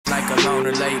a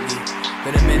loner lately.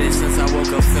 Been a minute since I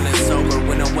woke up feeling sober.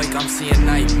 When awake, I'm seeing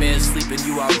nightmares. Sleeping,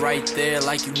 you are right there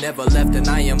like you never left. And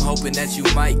I am hoping that you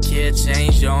might care.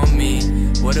 Change on me.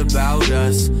 What about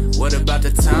us? What about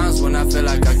the times when I feel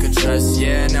like I could trust?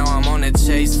 Yeah, now I'm on a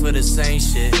chase for the same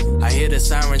shit. I hear the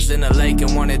sirens in the lake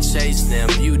and wanna chase them.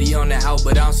 Beauty on the out,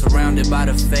 but I'm surrounded by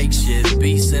the fake shit.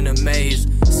 Beasts in a maze.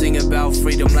 Sing about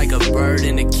freedom like a bird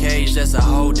in a cage. That's a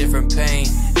whole different pain.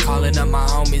 Calling up my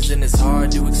homies and it's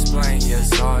hard to explain. Yeah,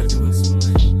 it's hard to explain.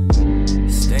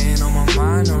 Staying on my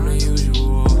mind on the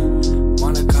usual.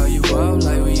 Wanna call you up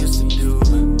like we used to do.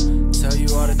 Tell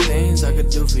you all the things I could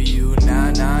do for you.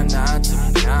 Nah, nah, nah, to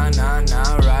me, nah, nah,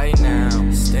 nah, right now.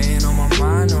 Staying on my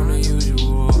mind on the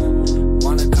usual.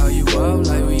 Wanna call you up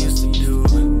like we used to do.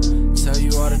 Tell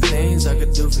you all the things I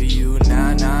could do for you.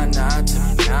 Nah, nah, nah, to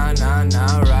me, nah, nah,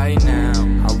 nah, right now.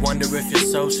 I wonder if you're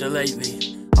social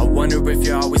lately. I wonder if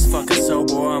you're always fucking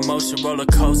sober or emotion roller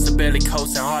coaster, barely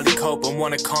coasting, hardly cope and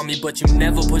wanna call me, but you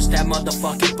never push that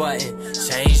motherfucking button.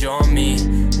 Change on me.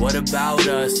 What about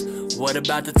us? What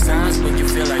about the times when you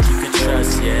feel like you can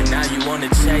trust? Yeah, now you wanna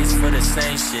chase for the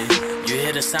same shit. You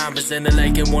hear the sirens in the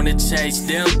lake and wanna chase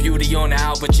them. Beauty on the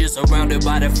out, but you're surrounded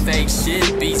by the fake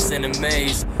shit. Beasts in a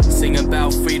maze. Sing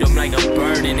about freedom like a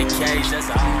bird in a cage. That's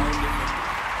a whole different.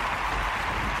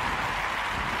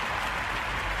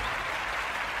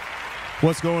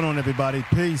 What's going on, everybody?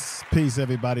 Peace,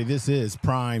 everybody. This is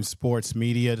Prime Sports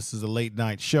Media. This is a late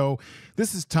night show.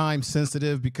 This is time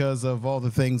sensitive because of all the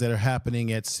things that are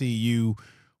happening at CU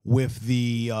with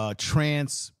the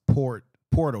transport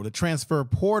portal, the transfer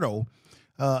portal.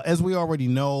 As we already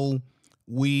know,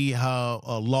 we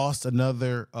lost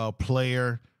another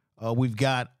player. We've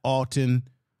got Alton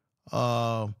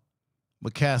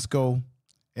McCaskill,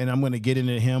 and I'm going to get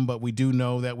into him, but we do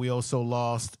know that we also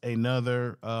lost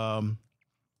another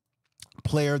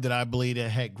player that I believe that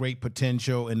had great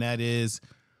potential, and that is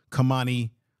Kamani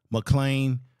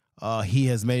McLean. He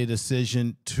has made a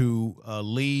decision to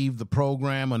leave the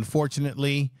program,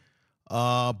 unfortunately,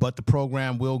 but the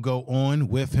program will go on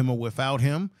with him or without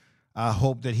him. I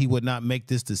hope that he would not make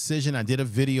this decision. I did a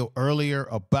video earlier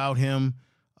about him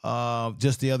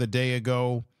just the other day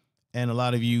ago, and a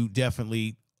lot of you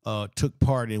definitely took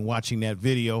part in watching that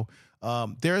video.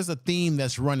 There's a theme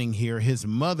that's running here. His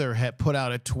mother had put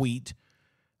out a tweet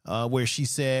where she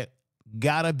said,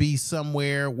 gotta be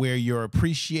somewhere where you're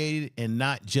appreciated and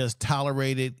not just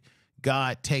tolerated.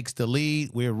 God takes the lead.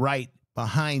 We're right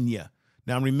behind you.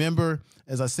 Now, remember,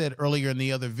 as I said earlier in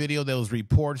the other video, there was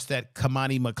reports that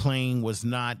Kamani McLean was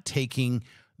not taking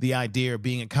the idea of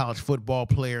being a college football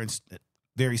player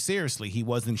very seriously. He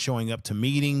wasn't showing up to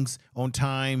meetings on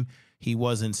time. He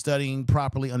wasn't studying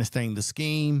properly, understanding the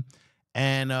scheme.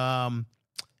 And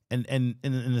in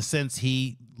a sense,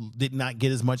 he did not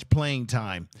get as much playing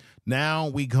time. Now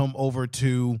we come over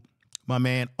to my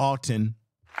man Alton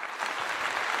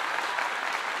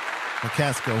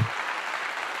McCaskill.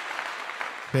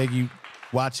 Peggy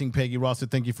watching, Peggy Rosser,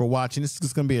 thank you for watching. This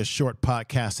is going to be a short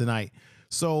podcast tonight.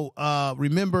 So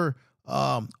remember,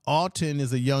 Alton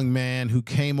is a young man who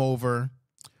came over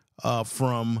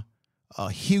from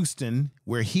Houston,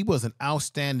 where he was an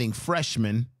outstanding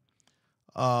freshman.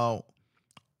 On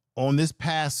this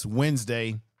past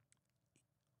Wednesday,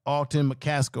 Alton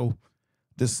McCaskill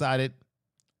decided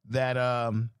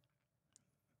that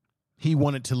he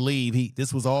wanted to leave.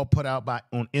 This was all put out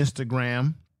on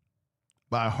Instagram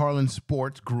by Harlan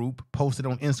Sports Group, posted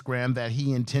on Instagram that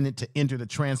he intended to enter the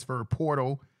transfer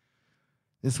portal.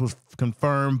 This was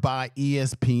confirmed by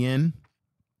ESPN.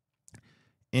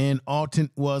 And Alton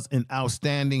was an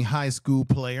outstanding high school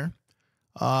player.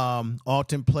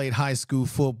 Alton played high school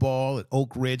football at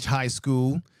Oak Ridge High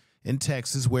School in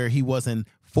Texas, where he was a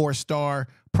 4-star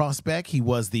prospect. He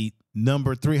was the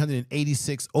number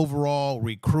 386 overall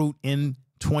recruit in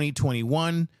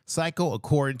 2021 cycle,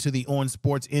 according to the On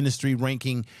Sports Industry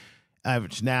ranking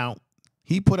average. Now,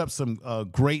 he put up some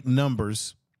great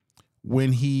numbers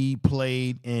when he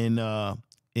played in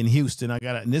Houston.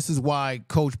 And this is why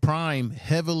Coach Prime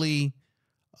heavily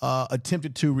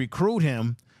attempted to recruit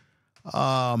him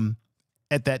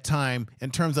at that time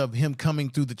in terms of him coming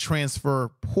through the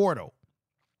transfer portal.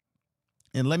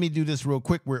 And let me do this real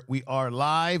quick. We are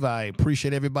live. I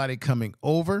appreciate everybody coming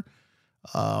over.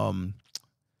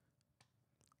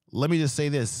 Let me just say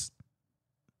this.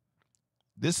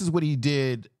 This is what he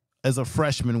did as a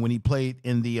freshman when he played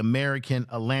in the American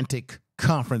Atlantic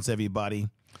Conference, everybody.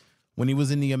 When he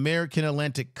was in the American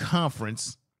Atlantic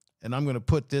Conference, and I'm going to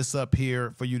put this up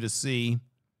here for you to see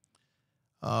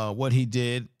what he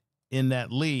did in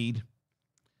that lead.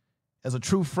 As a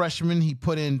true freshman, he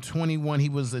put in 21. He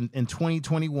was in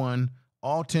 2021,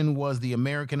 Alton was the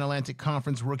American Atlantic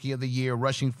Conference Rookie of the Year,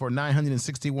 rushing for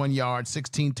 961 yards,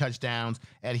 16 touchdowns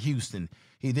at Houston.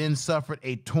 He then suffered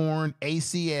a torn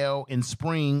ACL in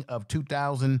spring of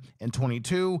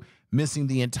 2022, missing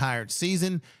the entire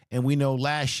season. And we know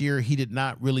last year he did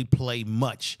not really play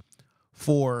much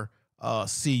for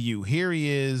CU. Here he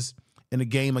is in a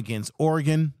game against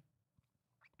Oregon.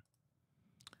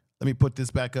 Let me put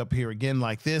this back up here again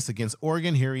like this. Against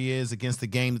Oregon, here he is against the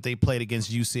game that they played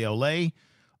against UCLA.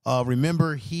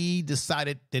 Remember, he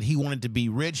decided that he wanted to be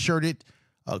redshirted.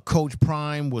 Coach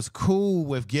Prime was cool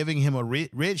with giving him a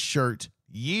redshirt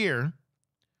year.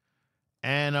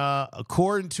 And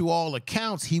according to all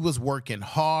accounts, he was working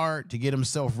hard to get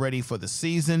himself ready for the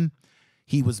season.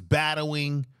 He was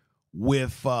battling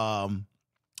with, I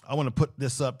want to put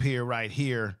this up here right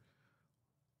here.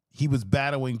 He was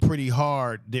battling pretty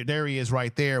hard. There he is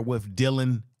right there with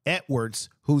Dylan Edwards,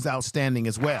 who's outstanding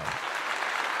as well.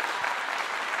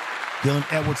 Dylan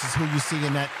Edwards is who you see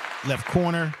in that left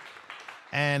corner.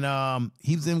 And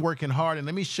he's been working hard. And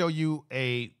let me show you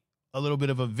a little bit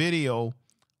of a video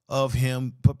of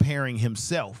him preparing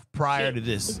himself prior to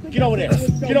this. Get over there.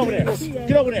 Get over there.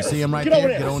 Get over there. See him right there?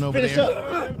 Get on over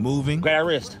there. Moving. Grab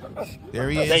wrist. There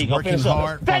he is, working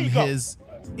hard from his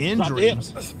injury.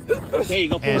 There you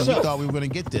go. And we thought we were going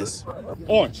to get this.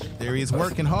 Orange. There he is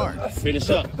working hard. Finish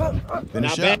up.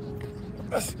 Finish up.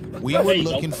 We were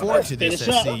looking forward to this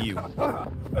at CU.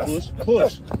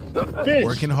 Push. Finish.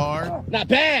 Working hard. Not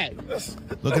bad.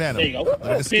 Looking at him. There you go. Look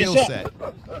at the skill set.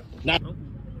 Not.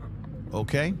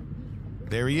 Okay.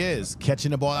 There he is,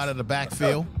 catching the ball out of the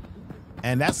backfield.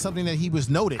 And that's something that he was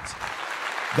noted.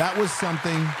 That was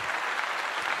something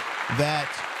that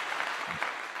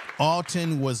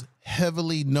Alton was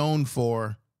heavily known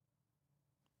for.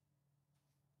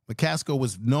 McCaskill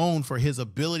was known for his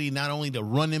ability not only to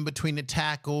run in between the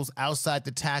tackles, outside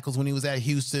the tackles when he was at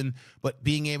Houston, but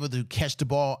being able to catch the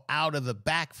ball out of the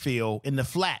backfield in the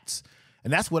flats.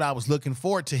 And that's what I was looking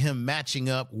forward to, him matching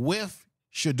up with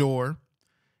Shedeur,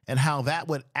 and how that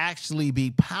would actually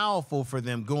be powerful for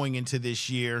them going into this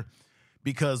year,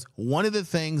 because one of the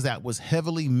things that was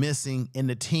heavily missing in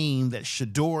the team that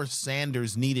Shedeur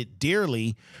Sanders needed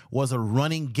dearly was a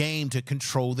running game to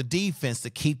control the defense, to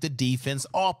keep the defense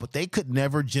off, but they could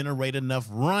never generate enough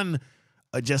run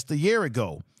just a year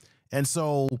ago. And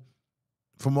so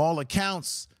from all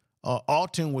accounts,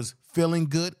 Alton was feeling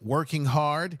good, working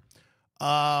hard,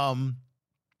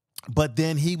 but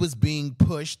then he was being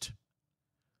pushed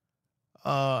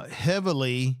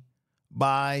heavily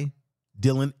by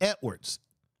Dylan Edwards.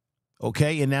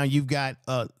 Okay, and now you've got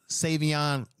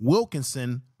Savion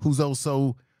Wilkinson, who's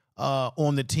also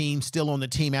on the team, still on the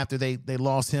team after they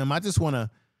lost him. I just want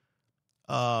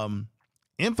to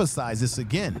emphasize this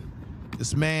again.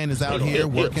 This man is out here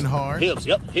working hard. Hips,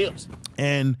 yep, hips.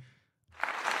 And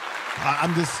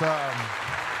I'm just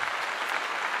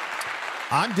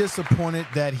I'm disappointed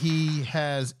that he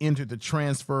has entered the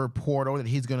transfer portal, that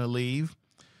he's going to leave.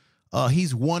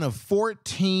 He's one of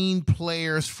 14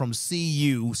 players from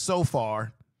CU so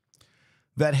far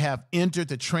that have entered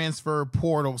the transfer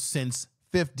portal since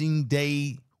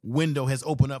 15-day window has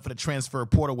opened up for the transfer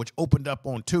portal, which opened up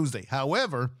on Tuesday.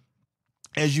 However,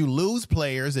 as you lose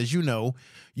players, as you know,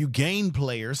 you gain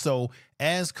players. So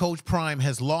as Coach Prime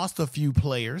has lost a few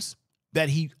players that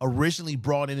he originally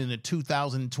brought in the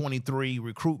 2023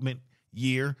 recruitment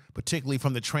year, particularly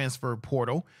from the transfer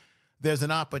portal, there's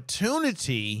an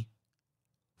opportunity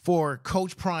for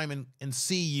Coach Prime and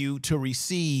CU to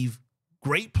receive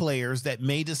great players that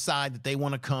may decide that they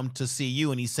want to come to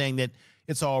CU. And he's saying that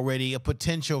it's already a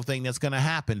potential thing that's going to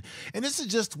happen. And this is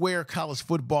just where college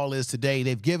football is today.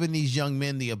 They've given these young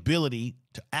men the ability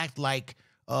to act like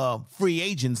free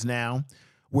agents now,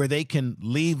 where they can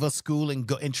leave a school and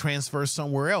go and transfer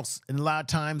somewhere else. And a lot of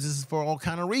times this is for all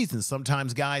kind of reasons.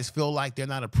 Sometimes guys feel like they're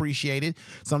not appreciated.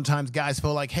 Sometimes guys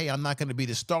feel like, hey, I'm not going to be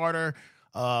the starter.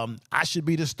 I should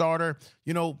be the starter.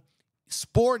 You know,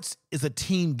 sports is a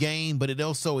team game, but it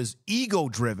also is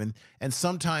ego-driven. And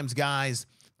sometimes guys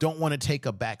don't want to take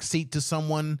a back seat to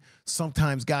someone.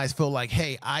 Sometimes guys feel like,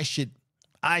 hey, I should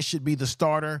be the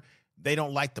starter. They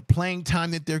don't like the playing time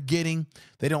that they're getting.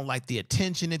 They don't like the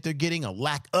attention that they're getting, a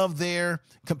lack of there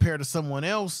compared to someone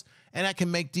else. And that can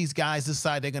make these guys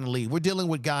decide they're going to leave. We're dealing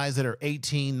with guys that are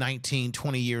 18, 19,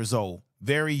 20 years old,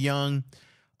 very young,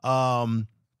 and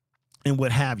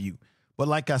what have you. But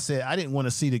like I said, I didn't want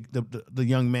to see the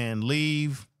young man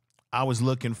leave. I was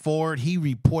looking forward. He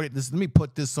reported this. Let me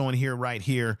put this on here right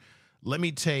here. I'm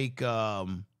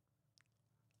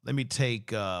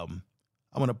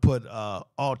going to put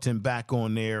Alton back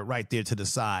on there, right there to the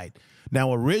side.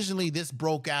 Now, originally this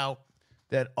broke out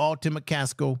that Alton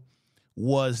McCaskill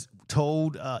was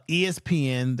told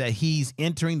ESPN that he's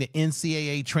entering the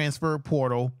NCAA transfer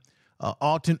portal.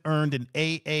 Alton earned an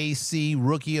AAC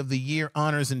Rookie of the Year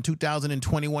honors in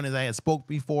 2021, as I had spoke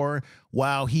before,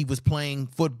 while he was playing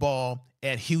football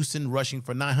at Houston, rushing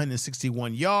for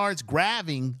 961 yards,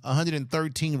 grabbing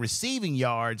 113 receiving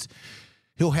yards.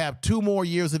 He'll have 2 more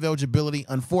years of eligibility.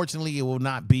 Unfortunately, it will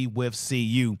not be with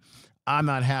CU. I'm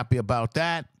not happy about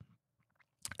that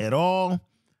at all.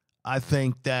 I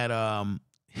think that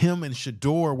him and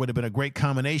Shedeur would have been a great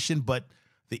combination, but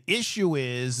the issue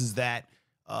is that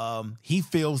he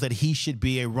feels that he should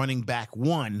be a running back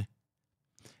 1.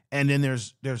 And then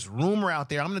there's rumor out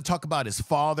there. I'm going to talk about his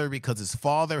father because his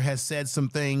father has said some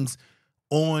things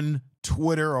on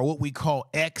Twitter, or what we call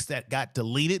X, that got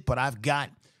deleted. But I've got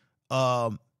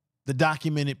the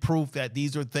documented proof that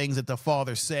these are things that the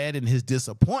father said and his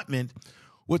disappointment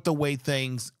with the way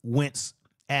things went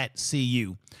at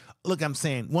CU. Look, I'm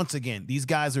saying, once again, these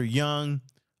guys are young.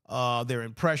 They're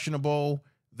impressionable.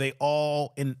 They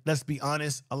all, and let's be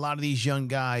honest, a lot of these young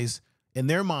guys, in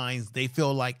their minds, they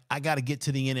feel like, I got to get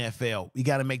to the NFL. We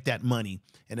got to make that money.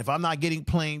 And if I'm not getting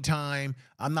playing time,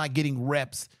 I'm not getting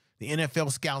reps, the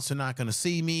NFL scouts are not going to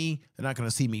see me. They're not going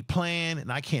to see me playing,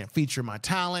 and I can't feature my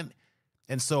talent.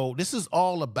 And so this is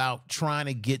all about trying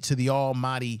to get to the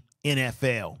almighty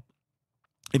NFL,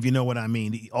 if you know what I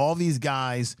mean. All these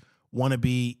guys want to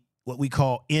be what we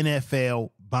call NFL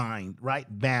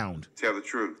bound. Tell the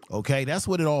truth. Okay, that's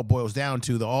what it all boils down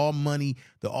to. The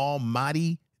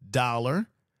almighty dollar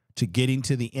to getting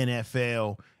to the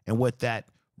NFL and what that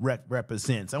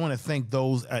represents. I want to thank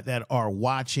those that are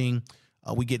watching.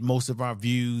 We get most of our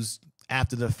views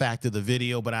after the fact of the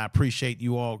video, but I appreciate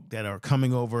you all that are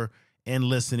coming over and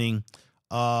listening.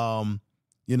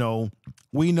 You know,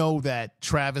 we know that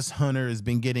Travis Hunter has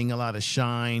been getting a lot of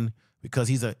shine because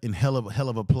he's a hell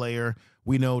of a player.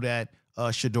 We know that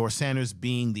Shedeur Sanders,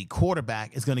 being the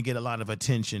quarterback, is going to get a lot of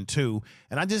attention too.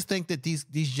 And I just think that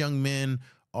these young men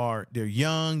they're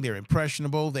young, they're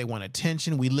impressionable, they want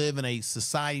attention. We live in a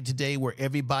society today where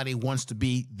everybody wants to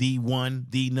be the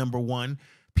number one.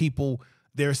 People,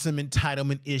 there's some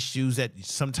entitlement issues that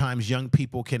sometimes young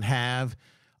people can have.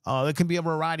 There can be a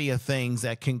variety of things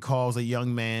that can cause a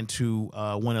young man to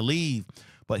want to leave.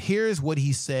 But here's what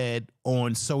he said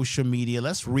on social media.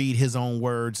 Let's read his own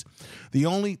words. I'm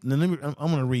going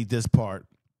to read this part.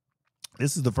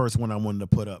 This is the first one I wanted to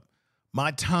put up.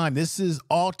 My time. This is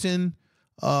Alton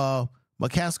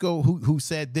McCaskill who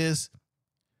said this.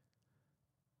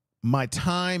 My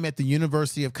time at the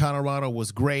University of Colorado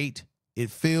was great.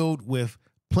 It filled with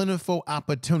plentiful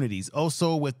opportunities,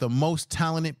 also with the most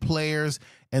talented players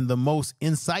and the most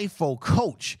insightful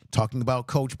coach. Talking about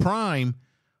Coach Prime.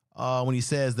 When he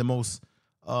says the most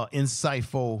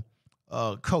insightful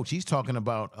coach, he's talking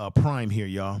about Prime here,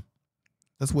 y'all.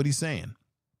 That's what he's saying.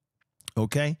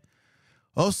 Okay.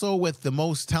 Also, with the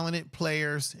most talented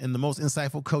players and the most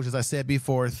insightful coach, as I said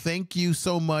before, thank you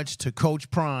so much to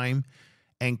Coach Prime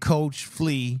and Coach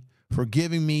Flea for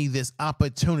giving me this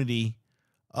opportunity,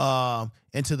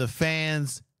 and to the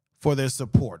fans for their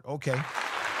support. Okay.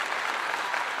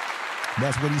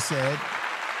 That's what he said.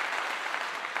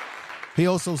 He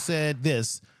also said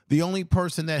this: the only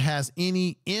person that has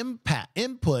any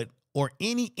input, or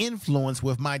any influence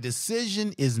with my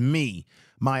decision is me.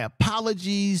 My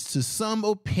apologies to some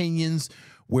opinions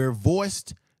were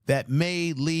voiced that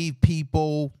may leave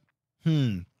people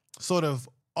sort of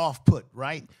off-put,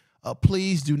 right?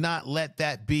 Please do not let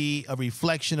that be a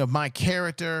reflection of my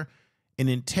character and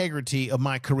integrity of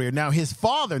my career. Now, his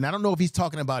father, and I don't know if he's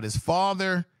talking about his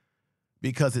father,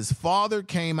 because his father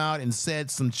came out and said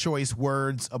some choice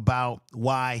words about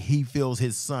why he feels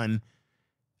his son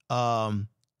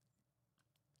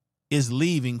is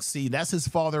leaving. See, that's his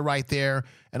father right there.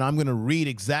 And I'm going to read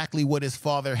exactly what his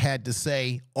father had to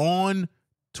say on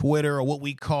Twitter, or what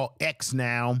we call X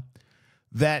now,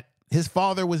 that his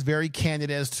father was very candid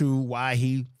as to why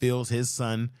he feels his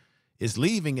son is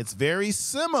leaving. It's very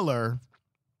similar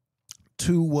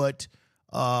to what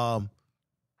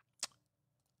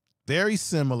very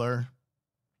similar,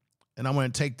 and I'm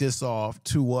going to take this off,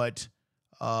 to what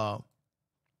Kamani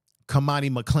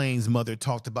McLean's mother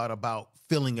talked about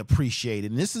feeling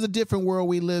appreciated. And this is a different world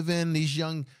we live in. These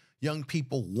young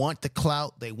people want the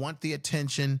clout. They want the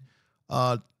attention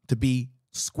to be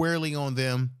squarely on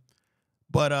them.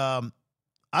 But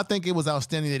I think it was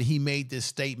outstanding that he made this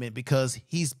statement, because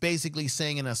he's basically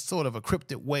saying in a sort of a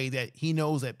cryptic way that he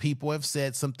knows that people have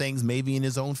said some things maybe in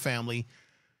his own family,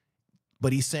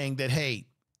 but he's saying that, hey,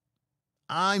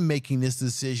 I'm making this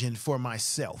decision for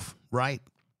myself, right?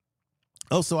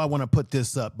 Also, I want to put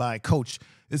this up by Coach.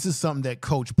 This is something that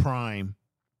Coach Prime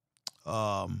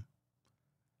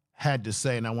had to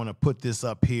say, and I want to put this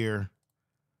up here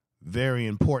very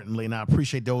importantly, and I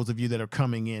appreciate those of you that are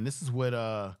coming in. This is what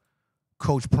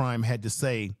Coach Prime had to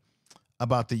say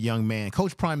about the young man.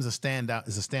 Coach Prime is a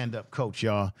stand-up coach,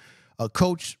 y'all.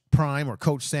 Coach Prime or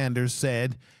Coach Sanders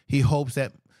said he hopes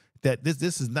that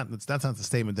this is not, that's not the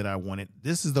statement that I wanted.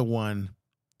 This is the one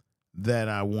that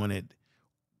I wanted.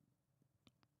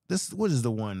 What is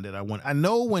the one that I want? I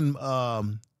know when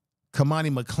Kamani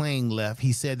McClain left,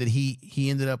 he said that he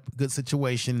ended up a good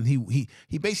situation. He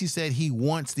basically said he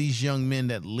wants these young men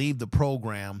that leave the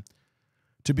program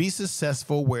to be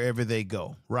successful wherever they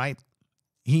go, right?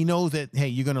 He knows that, hey,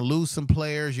 you're going to lose some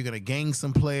players, you're going to gain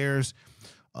some players.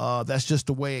 That's just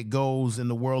the way it goes in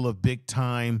the world of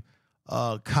big-time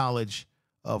college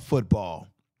football,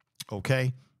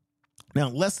 okay? Now,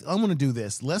 I'm going to do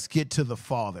this. Let's get to the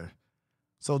father.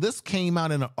 So this came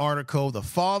out in an article. The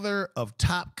father of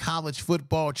top college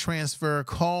football transfer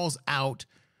calls out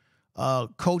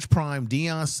Coach Prime,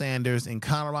 Deion Sanders, and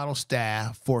Colorado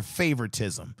staff for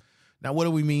favoritism. Now, what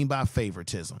do we mean by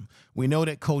favoritism? We know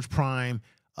that Coach Prime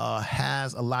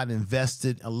has a lot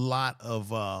invested, a lot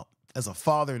of, as a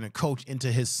father and a coach,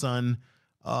 into his son,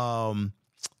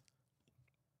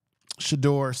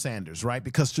 Shedeur Sanders, right?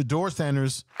 Because Shedeur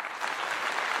Sanders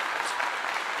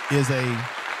is a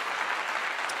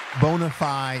bona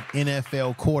fide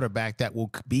NFL quarterback that will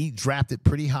be drafted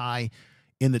pretty high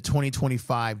in the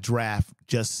 2025 draft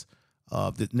just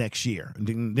the next year.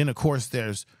 And then, of course,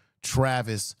 there's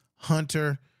Travis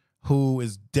Hunter, who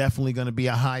is definitely going to be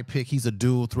a high pick. He's a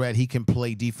dual threat. He can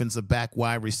play defensive back,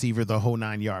 wide receiver, the whole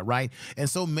 9 yard, right? And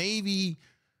so maybe,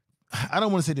 I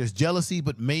don't want to say there's jealousy,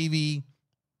 but maybe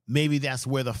that's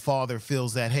where the father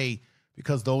feels that, hey,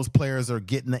 because those players are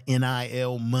getting the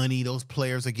NIL money, those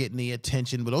players are getting the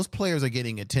attention, but those players are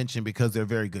getting attention because they're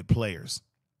very good players,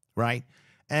 right?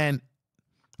 And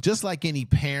just like any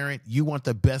parent, you want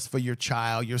the best for your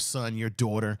child, your son, your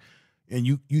daughter, and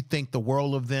you think the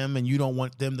world of them, and you don't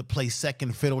want them to play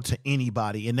second fiddle to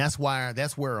anybody. And that's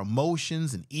where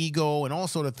emotions and ego and all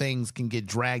sort of things can get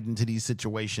dragged into these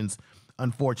situations,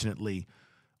 unfortunately.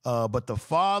 But the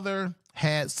father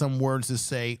had some words to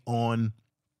say on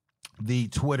the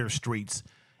Twitter streets,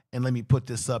 and let me put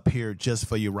this up here just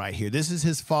for you right here. This is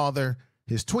his father,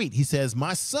 his tweet. He says,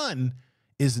 "My son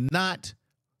is not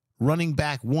running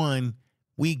back one.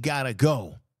 We gotta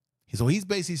go." So he's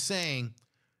basically saying,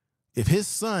 if his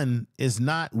son is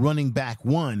not running back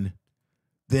one,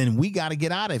 then we got to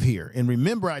get out of here. And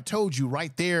remember, I told you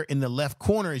right there in the left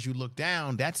corner as you look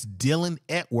down, that's Dylan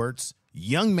Edwards,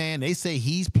 young man. They say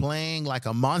he's playing like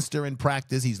a monster in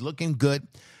practice. He's looking good.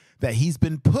 That he's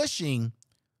been pushing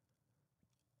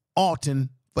Alton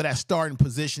for that starting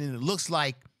position. And it looks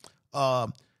like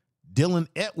Dylan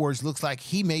Edwards looks like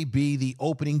he may be the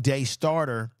opening day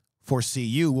starter for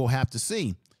CU. We'll have to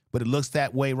see. But it looks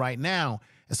that way right now.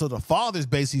 And so the father's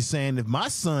basically saying, if my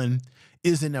son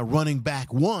isn't a running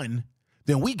back one,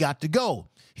 then we got to go.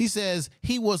 He says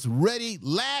he was ready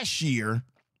last year.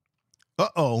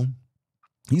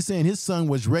 He's saying his son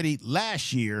was ready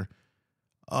last year.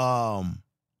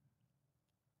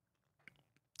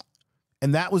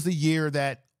 And that was the year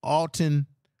that Alton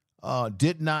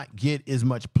did not get as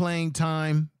much playing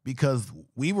time because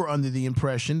we were under the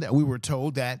impression that we were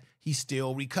told that he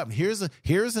still recovered.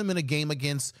 Here's him in a game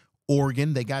against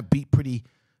Oregon. They got beat pretty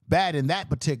bad in that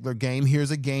particular game.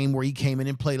 Here's a game where he came in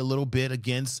and played a little bit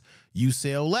against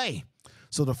UCLA.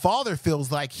 So the father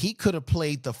feels like he could have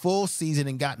played the full season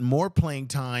and gotten more playing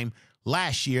time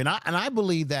last year. And I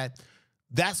believe that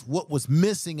that's what was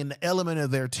missing in the element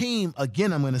of their team.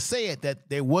 Again, I'm going to say it, that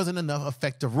there wasn't enough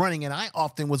effective running. And I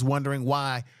often was wondering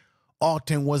why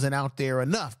Alton wasn't out there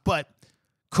enough. But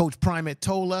Coach Prime had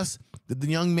told us that the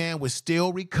young man was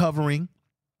still recovering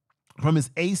from his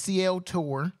ACL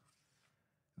tour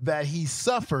that he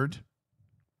suffered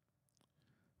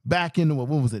back in, what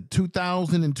was it,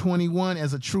 2021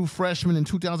 as a true freshman. In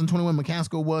 2021,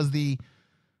 McCaskill was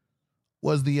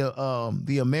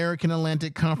the American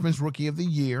Atlantic Conference Rookie of the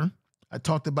Year. I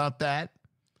talked about that.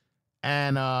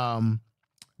 And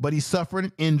but he suffered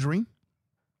an injury,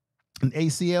 an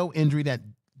ACL injury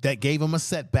that gave him a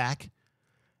setback.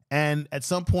 And at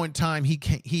some point in time, he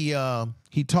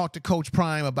talked to Coach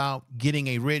Prime about getting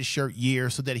a redshirt year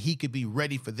so that he could be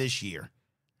ready for this year.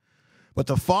 But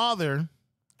the father,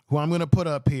 who I'm going to put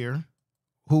up here,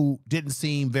 who didn't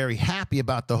seem very happy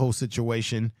about the whole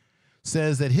situation,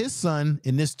 says that his son,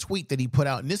 in this tweet that he put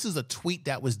out, and this is a tweet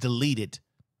that was deleted,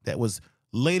 that was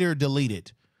later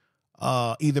deleted,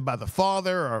 either by the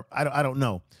father or I don't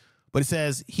know. But it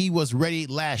says he was ready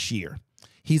last year.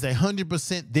 He's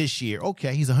 100% this year.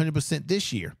 Okay, he's 100%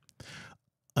 this year.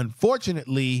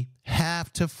 Unfortunately,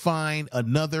 have to find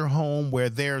another home where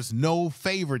there's no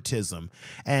favoritism.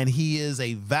 And he is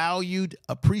a valued,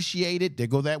 appreciated, there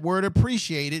go that word,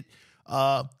 appreciated.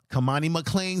 Kamani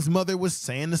McClain's mother was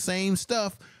saying the same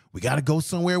stuff. We got to go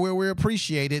somewhere where we're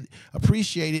appreciated,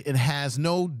 and has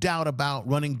no doubt about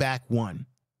running back one.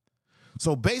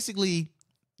 So basically,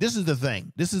 this is the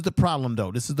thing. This is the problem,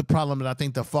 though. This is the problem that I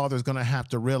think the father is going to have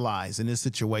to realize in this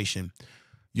situation.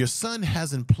 Your son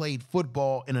hasn't played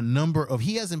football in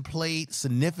he hasn't played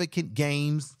significant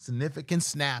games, significant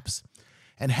snaps,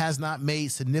 and has not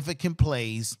made significant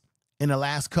plays in the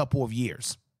last couple of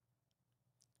years.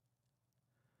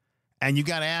 And you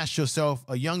got to ask yourself,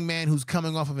 a young man who's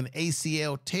coming off of an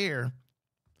ACL tear,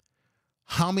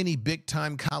 how many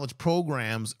big-time college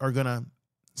programs are going to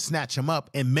snatch him up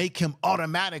and make him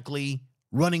automatically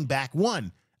running back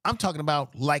one? I'm talking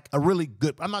about like a really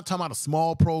good, I'm not talking about a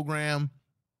small program,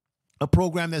 a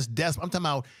program that's desperate. I'm talking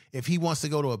about if he wants to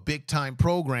go to a big-time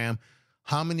program,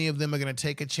 how many of them are going to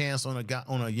take a chance on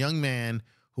a young man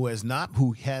who had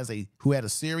a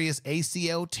serious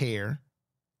ACL tear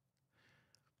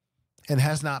and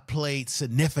has not played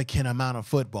significant amount of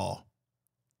football?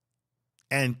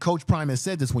 And Coach Prime has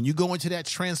said this, when you go into that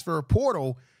transfer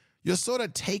portal, you're sort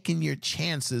of taking your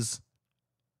chances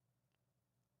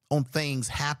on things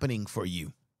happening for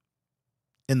you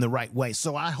in the right way.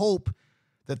 So I hope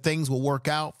that things will work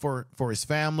out for his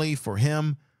family, for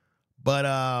him. But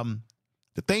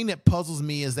the thing that puzzles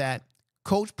me is that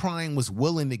Coach Prime was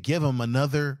willing to give him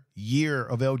another year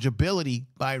of eligibility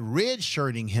by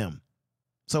redshirting him.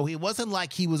 So it wasn't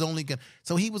like he was only going to,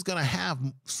 so he was going to have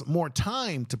more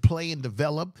time to play and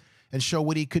develop and show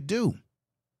what he could do.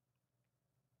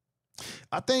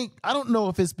 I don't know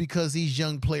if it's because these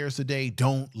young players today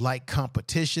don't like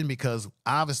competition, because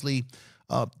obviously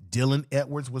Dylan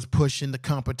Edwards was pushing the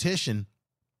competition.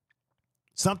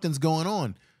 Something's going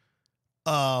on.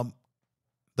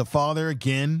 The father,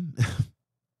 again,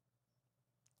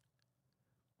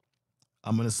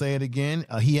 I'm going to say it again.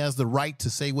 He has the right to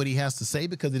say what he has to say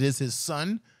because it is his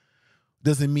son.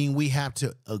 Doesn't mean we have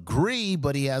to agree,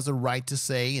 but he has a right to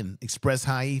say and express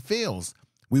how he feels.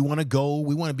 We want to go.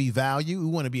 We want to be valued. We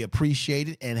want to be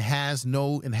appreciated, and have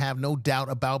no doubt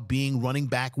about being running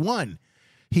back one.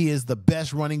 He is the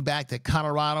best running back that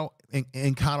Colorado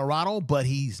in Colorado, but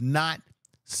he's not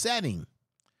setting.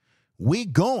 We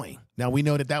going. Now, we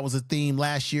know that was a theme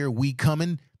last year. We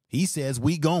coming. He says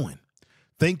we going.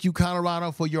 Thank you,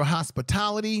 Colorado, for your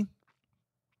hospitality.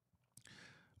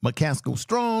 McCaskill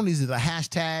strong. These are the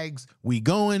hashtags. We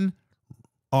going.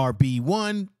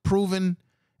 RB1 proven.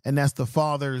 And that's the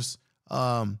father's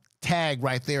tag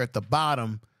right there at the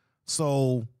bottom.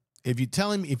 So if you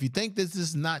think this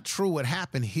is not true, what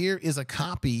happened, here is a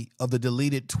copy of the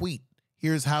deleted tweet.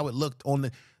 Here's how it looked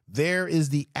there is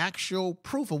the actual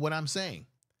proof of what I'm saying.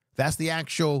 That's the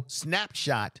actual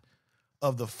snapshot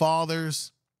of the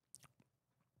father's.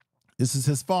 This is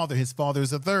his father. His father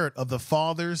is a third of the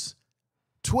father's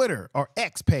Twitter or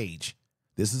X page.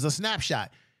 This is a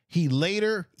snapshot. He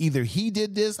later, either he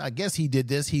did this, I guess he did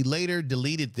this, he later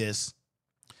deleted this.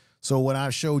 So what I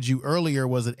showed you earlier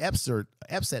was an excerpt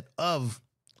of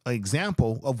an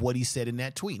example of what he said in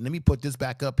that tweet. Let me put this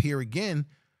back up here again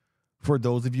for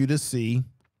those of you to see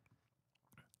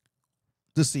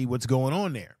what's going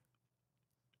on there.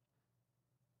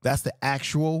 That's the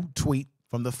actual tweet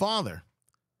from the father.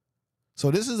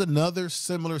 So this is another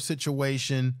similar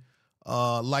situation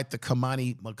like the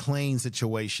Kamani McClain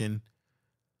situation,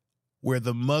 where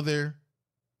the mother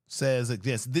says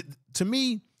this. To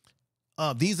me,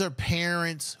 these are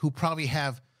parents who probably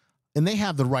have, and they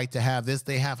have the right to have this,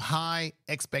 they have high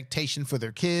expectation for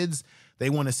their kids. They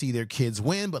want to see their kids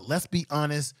win, but let's be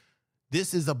honest,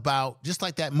 this is about, just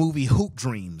like that movie Hoop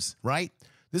Dreams, right?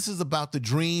 This is about the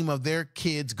dream of their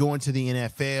kids going to the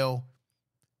NFL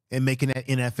and making that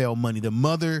NFL money. The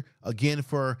mother, again,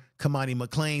 for Kamani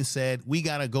McClain, said, we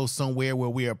got to go somewhere where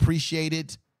we're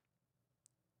appreciated.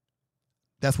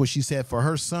 That's what she said for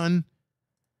her son.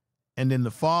 And then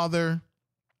the father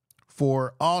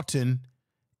for Alton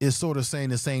is sort of saying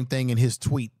the same thing in his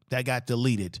tweet that got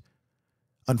deleted.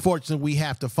 Unfortunately, we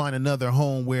have to find another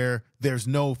home where there's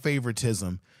no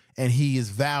favoritism and he is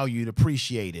valued,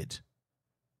 appreciated.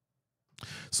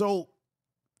 So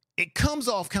it comes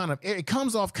off kind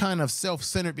of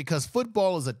self-centered, because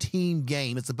football is a team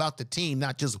game. It's about the team,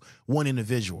 not just one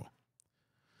individual.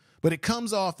 But it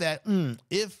comes off that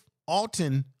if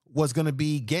Alton was going to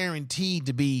be guaranteed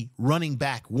to be running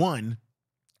back one,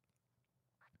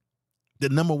 the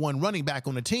number one running back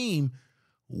on the team,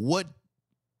 what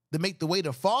the way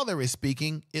the father is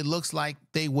speaking, it looks like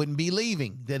they wouldn't be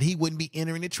leaving, that he wouldn't be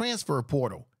entering the transfer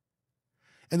portal.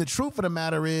 And the truth of the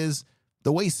matter is,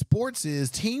 the way sports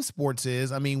is, team sports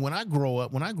is, I mean, when I grew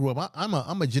up,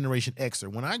 I'm a Generation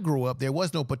Xer. When I grew up, there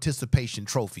was no participation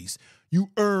trophies. You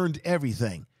earned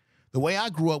everything. The way I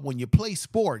grew up, when you play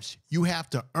sports, you have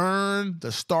to earn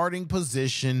the starting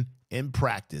position in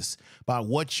practice by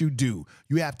what you do.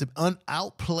 You have to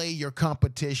outplay your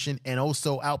competition and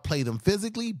also outplay them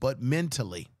physically, but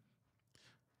mentally.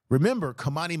 Remember,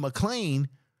 Kamani McClain,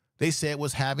 they said,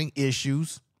 was having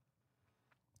issues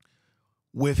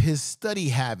with his study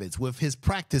habits, with his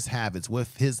practice habits,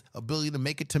 with his ability to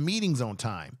make it to meetings on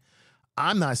time.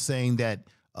 I'm not saying that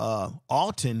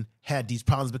Alton had these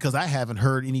problems, because I haven't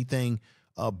heard anything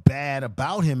bad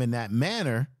about him in that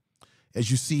manner.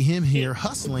 As you see him here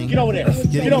hustling, Get over there.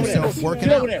 Get over there. Working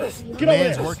Get out. over there. Get Man's over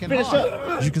there. working Finish hard.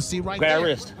 up. As you can see right Grab there.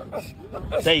 wrist.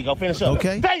 There you go. Finish up.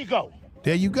 Okay. There you go.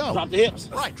 There you go. Drop the hips.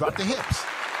 Right, drop the hips.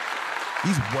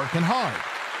 He's working hard.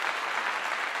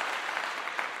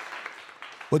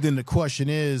 But then the question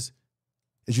is,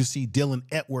 as you see Dylan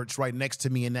Edwards right next to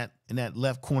me in that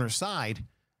left corner side,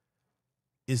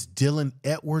 is Dylan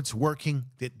Edwards working?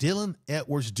 Did Dylan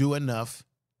Edwards do enough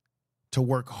to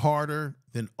work harder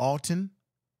than Alton?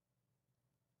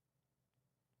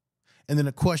 And then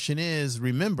the question is,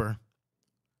 remember,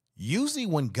 usually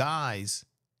when guys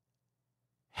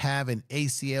have an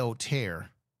ACL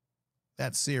tear,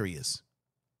 that's serious.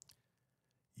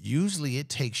 Usually it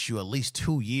takes you at least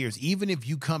 2 years, even if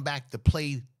you come back to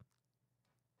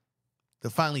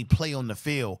finally play on the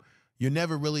field. You're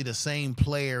never really the same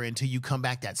player until you come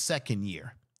back that second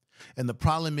year. And the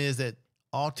problem is that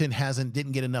Alton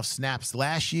didn't get enough snaps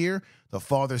last year. The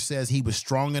father says he was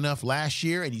strong enough last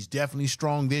year, and he's definitely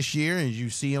strong this year. As you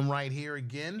see him right here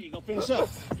again. There you go. Finish up.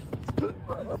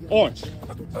 Orange.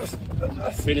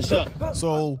 Finish up.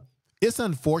 So it's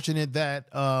unfortunate that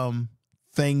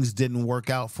things didn't work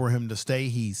out for him to stay.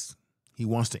 He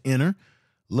wants to enter.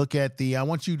 Look at I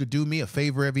want you to do me a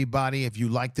favor, everybody. If you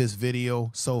like this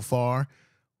video so far,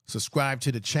 subscribe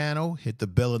to the channel, hit the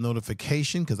bell of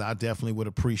notification, because I definitely would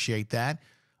appreciate that.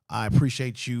 I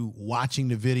appreciate you watching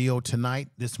the video tonight,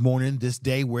 this morning, this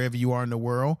day, wherever you are in the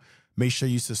world. Make sure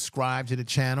you subscribe to the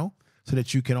channel so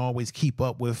that you can always keep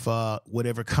up with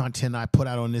whatever content I put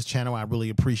out on this channel. I really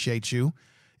appreciate you.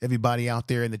 Everybody out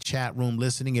there in the chat room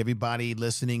listening, everybody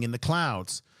listening in the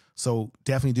clouds. So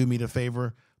definitely do me the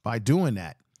favor by doing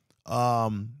that.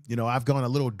 You know, I've gone a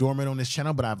little dormant on this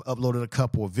channel, but I've uploaded a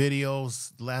couple of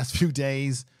videos the last few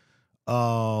days.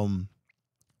 I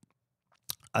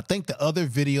think the other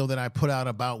video that I put out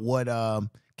about what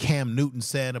Cam Newton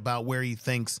said about where he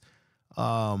thinks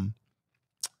Shador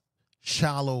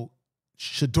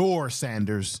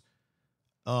Sanders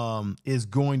is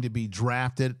going to be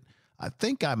drafted, I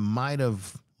think I might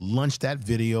have launched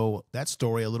that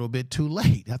story a little bit too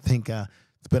late. I think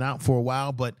it's been out for a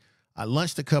while, but I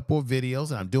launched a couple of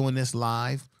videos, and I'm doing this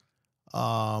live.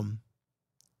 And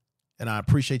I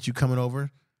appreciate you coming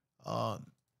over.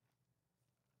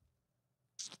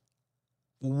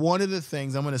 One of the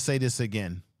things, I'm going to say this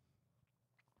again.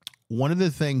 One of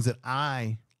the things that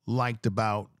I liked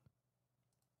about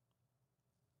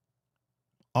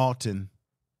Alton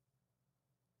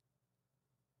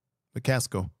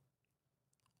McCaskill,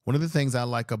 one of the things I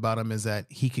like about him is that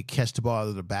he could catch the ball out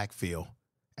of the backfield.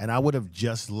 And I would have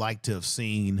just liked to have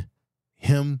seen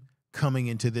him coming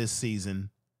into this season.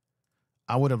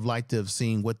 I would have liked to have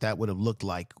seen what that would have looked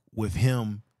like with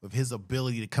him, with his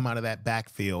ability to come out of that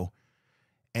backfield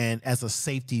and as a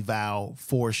safety valve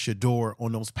for Shador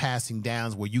on those passing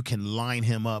downs where you can line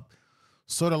him up,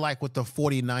 sort of like what the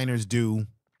 49ers do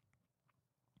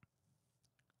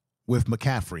with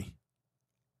McCaffrey.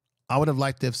 I would have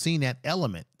liked to have seen that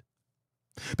element,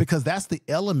 because that's the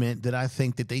element that I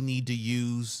think that they need to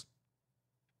use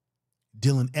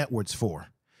Dylan Edwards for.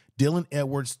 Dylan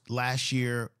Edwards last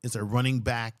year is a running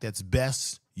back that's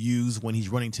best used when he's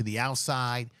running to the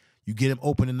outside. You get him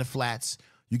open in the flats.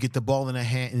 You get the ball in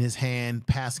his hand,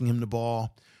 passing him the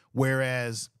ball.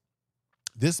 Whereas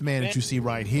this man that you see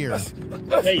right here,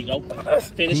 There you go.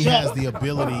 Finish he up. has the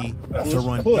ability to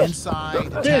run Push.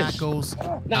 inside the Finish. tackles,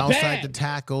 Not outside bad. the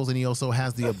tackles, and he also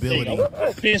has the There you ability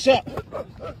go. Finish up.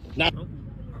 Now,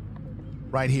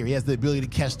 right here. He has the ability to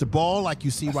catch the ball like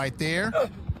you see right there,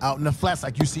 out in the flats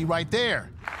like you see right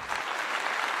there.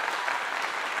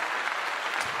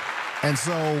 And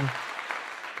so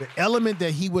the element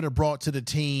that he would have brought to the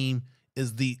team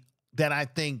is that I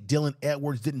think Dylan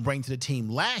Edwards didn't bring to the team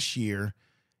last year,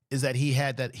 is that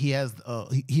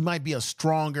he might be a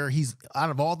stronger, he's out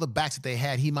of all the backs that they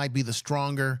had, he might be the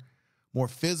stronger, more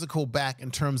physical back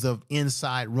in terms of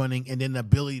inside running and then the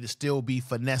ability to still be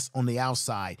finesse on the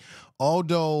outside.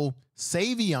 Although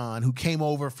Savion, who came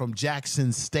over from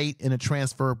Jackson State in a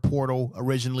transfer portal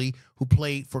originally, who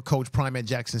played for Coach Prime at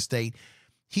Jackson State,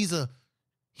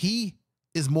 he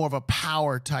is more of a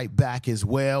power type back as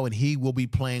well, and he will be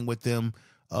playing with them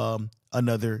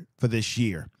another for this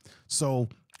year. So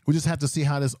we just have to see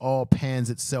how this all pans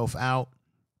itself out.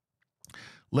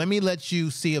 Let me let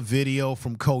you see a video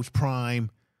from Coach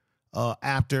Prime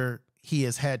after he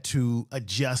has had to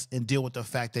adjust and deal with the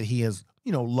fact that he has,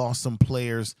 lost some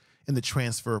players in the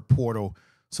transfer portal.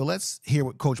 So let's hear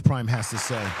what Coach Prime has to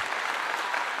say.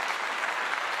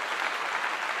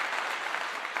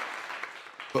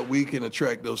 But we can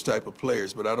attract those type of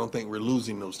players, but I don't think we're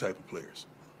losing those type of players.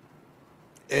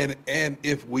 And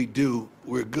if we do,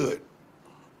 we're good.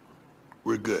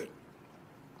 We're good.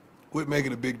 Quit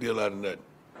making a big deal out of nothing.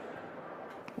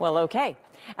 Well, okay.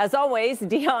 As always,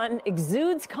 Deion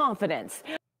exudes confidence.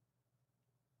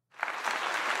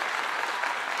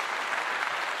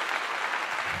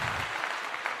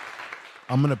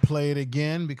 I'm going to play it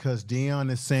again because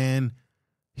Deion is saying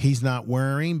he's not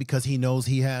worrying because he knows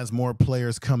he has more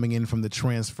players coming in from the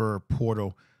transfer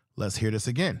portal. Let's hear this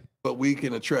again. But we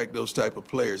can attract those type of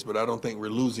players, but I don't think we're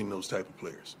losing those type of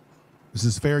players. This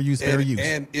is fair use, fair use.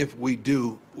 And if we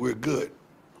do, we're good.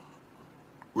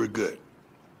 We're good.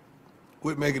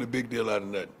 Quit making a big deal out of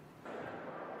nothing.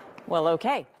 Well,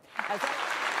 okay.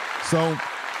 So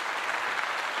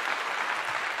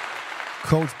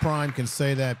Coach Prime can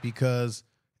say that because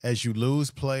as you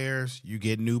lose players, you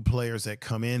get new players that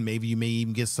come in. Maybe you may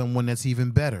even get someone that's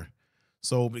even better.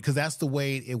 So because that's the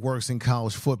way it works in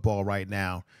college football right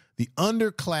now. The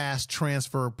underclass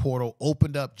transfer portal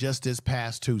opened up just this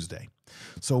past Tuesday.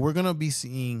 So we're going to be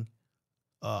seeing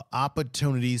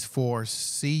opportunities for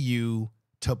CU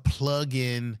to plug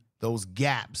in those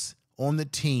gaps on the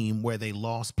team where they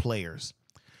lost players.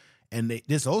 And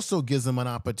this also gives them an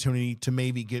opportunity to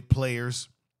maybe get players,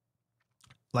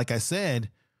 like I said,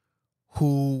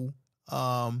 who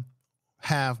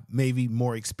have maybe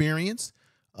more experience,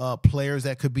 players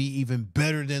that could be even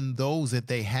better than those that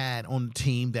they had on the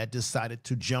team that decided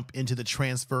to jump into the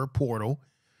transfer portal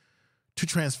to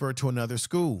transfer to another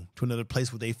school, to another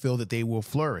place where they feel that they will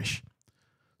flourish.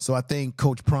 So I think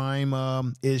Coach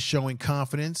Prime is showing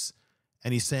confidence,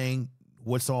 and he's saying,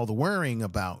 what's all the worrying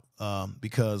about?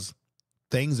 Because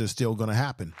things are still going to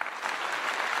happen.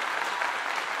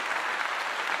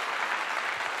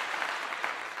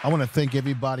 I want to thank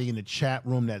everybody in the chat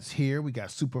room that's here. We got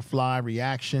Superfly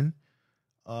Reaction.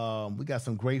 We got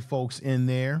some great folks in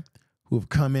there who have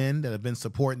come in that have been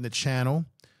supporting the channel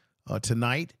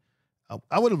tonight.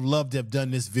 I would have loved to have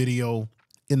done this video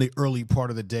in the early part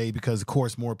of the day because, of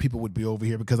course, more people would be over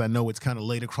here because I know it's kind of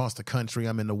late across the country.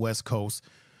 I'm in the West Coast.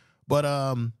 But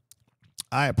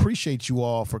I appreciate you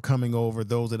all for coming over,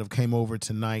 those that have came over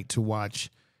tonight to watch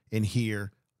and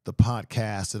hear the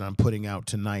podcast that I'm putting out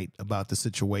tonight about the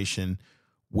situation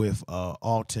with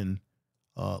Alton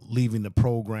leaving the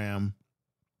program.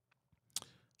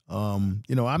 I'm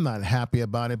not happy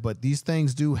about it, but these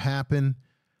things do happen.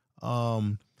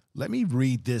 Let me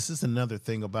read this. This is another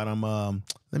thing about him.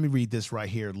 Let me read this right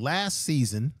here. Last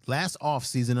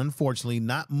offseason, unfortunately,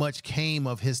 not much came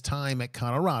of his time at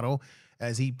Colorado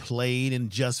as he played in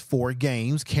just 4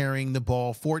 games, carrying the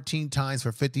ball 14 times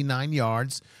for 59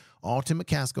 yards. Alton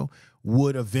McCaskill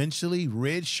would eventually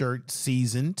redshirt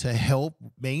season to help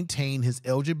maintain his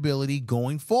eligibility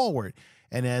going forward.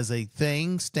 And as a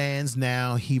thing stands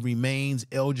now, he remains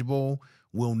eligible,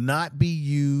 will not be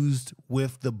used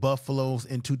with the Buffaloes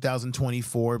in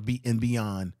 2024 and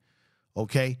beyond.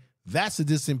 Okay? That's the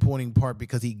disappointing part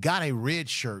because he got a red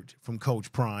shirt from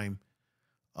Coach Prime.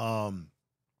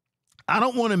 I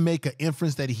don't want to make an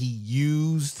inference that he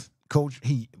used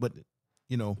but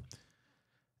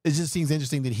it just seems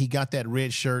interesting that he got that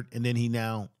red shirt and then he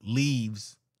now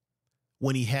leaves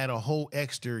when he had a whole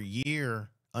extra year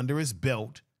under his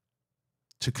belt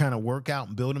to kind of work out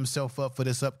and build himself up for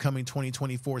this upcoming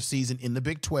 2024 season in the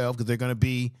Big 12 because they're going to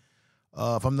be,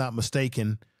 if I'm not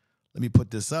mistaken, let me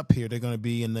put this up here. They're going to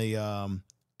be in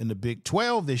the Big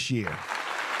 12 this year.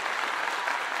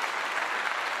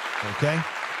 Okay?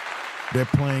 They're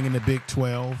playing in the Big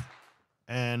 12.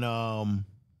 And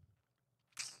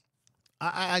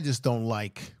I just don't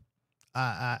like,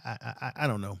 I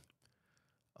don't know.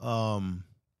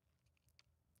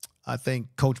 I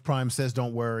think Coach Prime says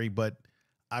don't worry, but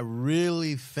I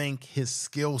really think his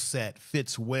skill set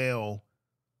fits well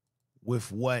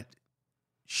with what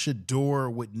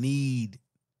Shedeur would need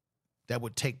that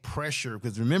would take pressure.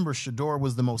 Because remember, Shedeur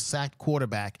was the most sacked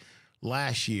quarterback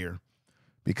last year.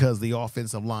 because the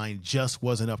offensive line just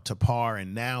wasn't up to par.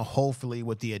 And now, hopefully,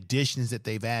 with the additions that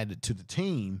they've added to the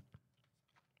team,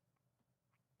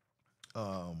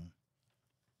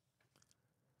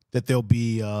 that they'll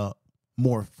be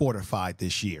more fortified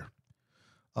this year.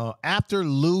 After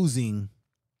losing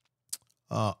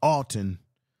Alton,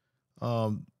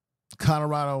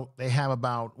 Colorado, they have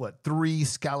about, 3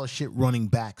 scholarship running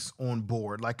backs on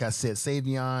board. Like I said,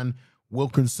 Savion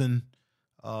Wilkinson,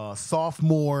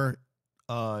 sophomore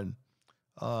Dylan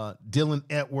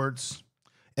Edwards.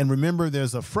 And remember,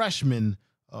 there's a freshman,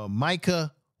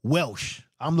 Micah Welsh.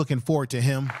 I'm looking forward to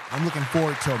him. I'm looking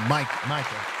forward to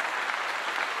Micah.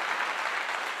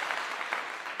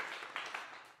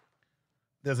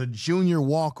 There's a junior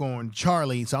walk-on,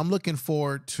 Charlie. So I'm looking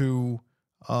forward to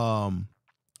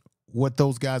what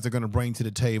those guys are going to bring to the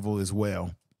table as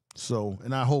well. So,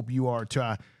 and I hope you are too.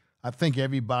 I think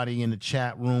everybody in the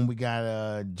chat room, we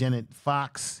got Janet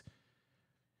Fox,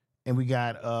 and we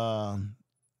got how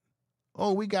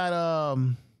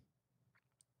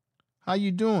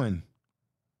you doing?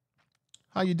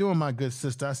 How you doing, my good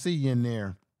sister? I see you in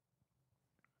there.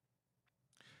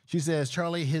 She says,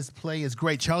 Charlie, his play is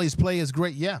great. Charlie's play is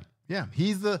great. Yeah.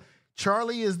 He's the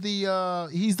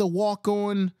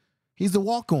walk-on. He's the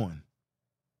walk-on.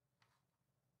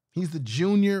 He's the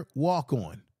junior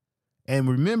walk-on. And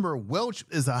remember, Welch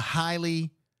is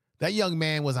that young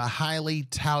man was a highly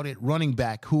touted running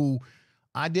back who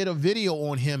I did a video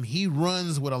on him. He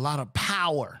runs with a lot of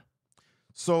power.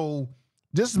 So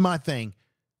this is my thing.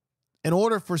 In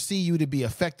order for CU to be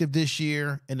effective this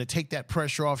year and to take that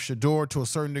pressure off Shedeur to a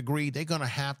certain degree, they're going to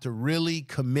have to really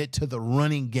commit to the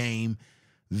running game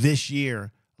this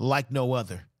year like no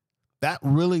other. That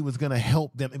really was going to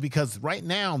help them, because right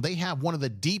now they have one of the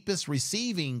deepest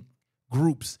receiving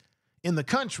groups in the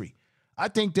country. I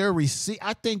think their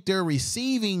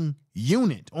receiving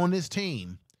unit on this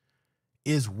team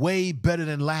is way better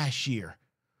than last year.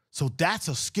 So that's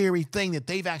a scary thing, that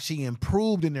they've actually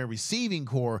improved in their receiving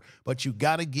core, but you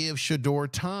got to give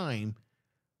Shedeur time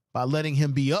by letting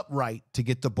him be upright to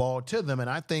get the ball to them. And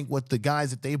I think with the guys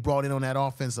that they brought in on that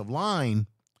offensive line,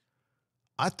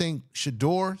 I think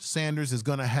Shedeur Sanders is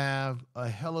going to have a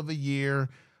hell of a year.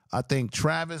 I think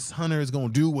Travis Hunter is going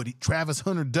to do what Travis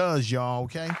Hunter does, y'all,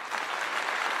 okay?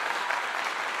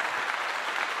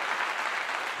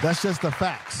 That's just the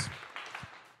facts.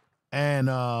 And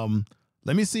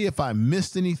let me see if I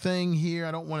missed anything here.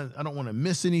 I don't want to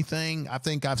miss anything. I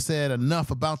think I've said enough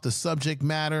about the subject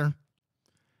matter.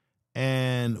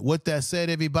 And with that said,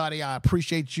 everybody, I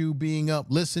appreciate you being up,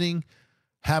 listening.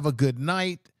 Have a good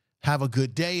night. Have a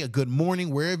good day, a good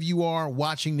morning, wherever you are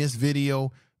watching this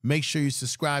video. Make sure you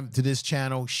subscribe to this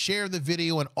channel. Share the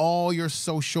video on all your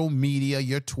social media,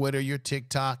 your Twitter, your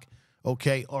TikTok,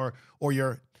 okay, or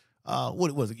your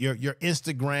what was it? Your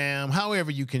Instagram, however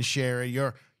you can share it.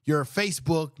 Your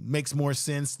Facebook makes more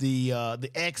sense. The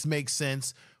X makes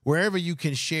sense. Wherever you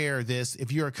can share this.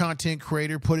 If you're a content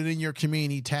creator, put it in your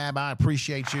community tab. I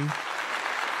appreciate you.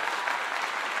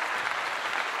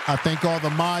 I thank all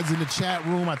the mods in the chat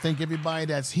room. I thank everybody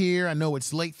that's here. I know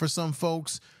it's late for some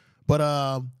folks,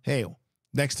 but hey,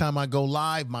 next time I go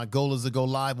live, my goal is to go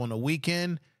live on the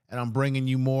weekend, and I'm bringing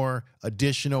you more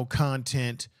additional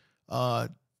content to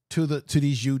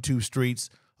these YouTube streets,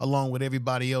 along with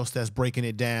everybody else that's breaking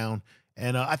it down.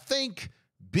 And I think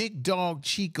Big Dog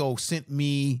Chico sent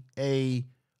me a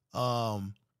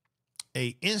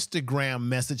Instagram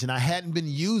message, and I hadn't been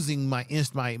using my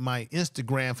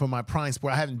Instagram for my Prime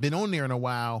Sport. I haven't been on there in a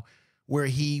while, where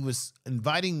he was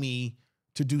inviting me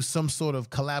to do some sort of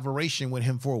collaboration with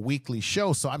him for a weekly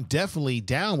show. So I'm definitely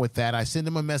down with that. I sent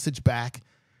him a message back.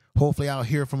 Hopefully I'll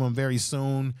hear from him very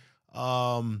soon.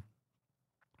 So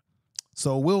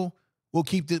we'll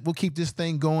keep this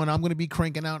thing going. I'm going to be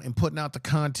cranking out and putting out the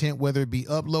content, whether it be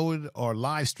uploaded or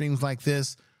live streams like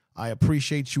this. I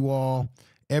appreciate you all.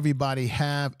 Everybody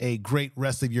have a great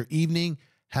rest of your evening.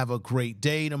 Have a great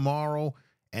day tomorrow,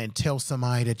 and tell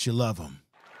somebody that you love them.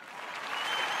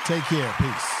 Take care.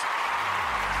 Peace.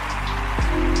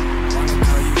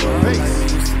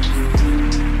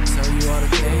 Tell you all the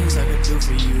things I could do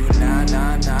for you. Nah,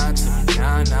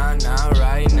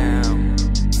 right now.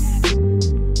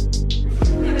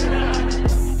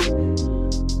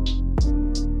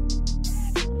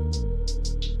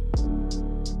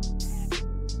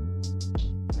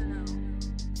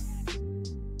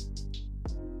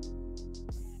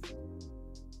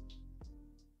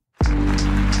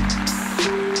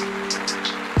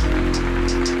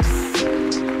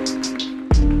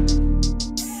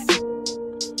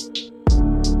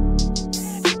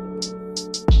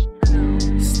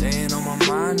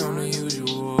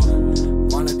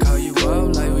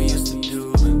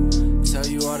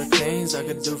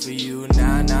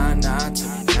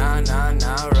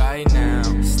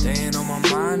 staying on my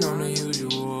mind on the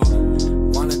usual.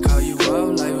 Wanna call you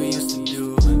up like we used to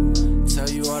do. Tell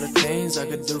you all the things I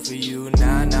could do for you.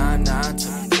 Nah, nah, nah,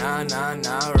 tell me nah, nah,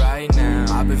 nah, right now.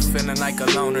 I've been feeling like a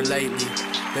loner lately.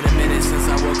 Been a minute since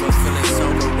I woke up feeling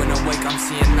sober. When awake, I'm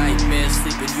seeing nightmares.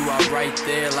 Sleeping you out right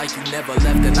there like you never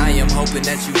left. And I am hoping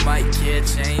that you might care.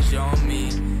 Change on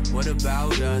me. What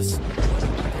about us?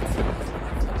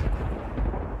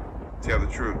 Tell the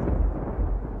truth.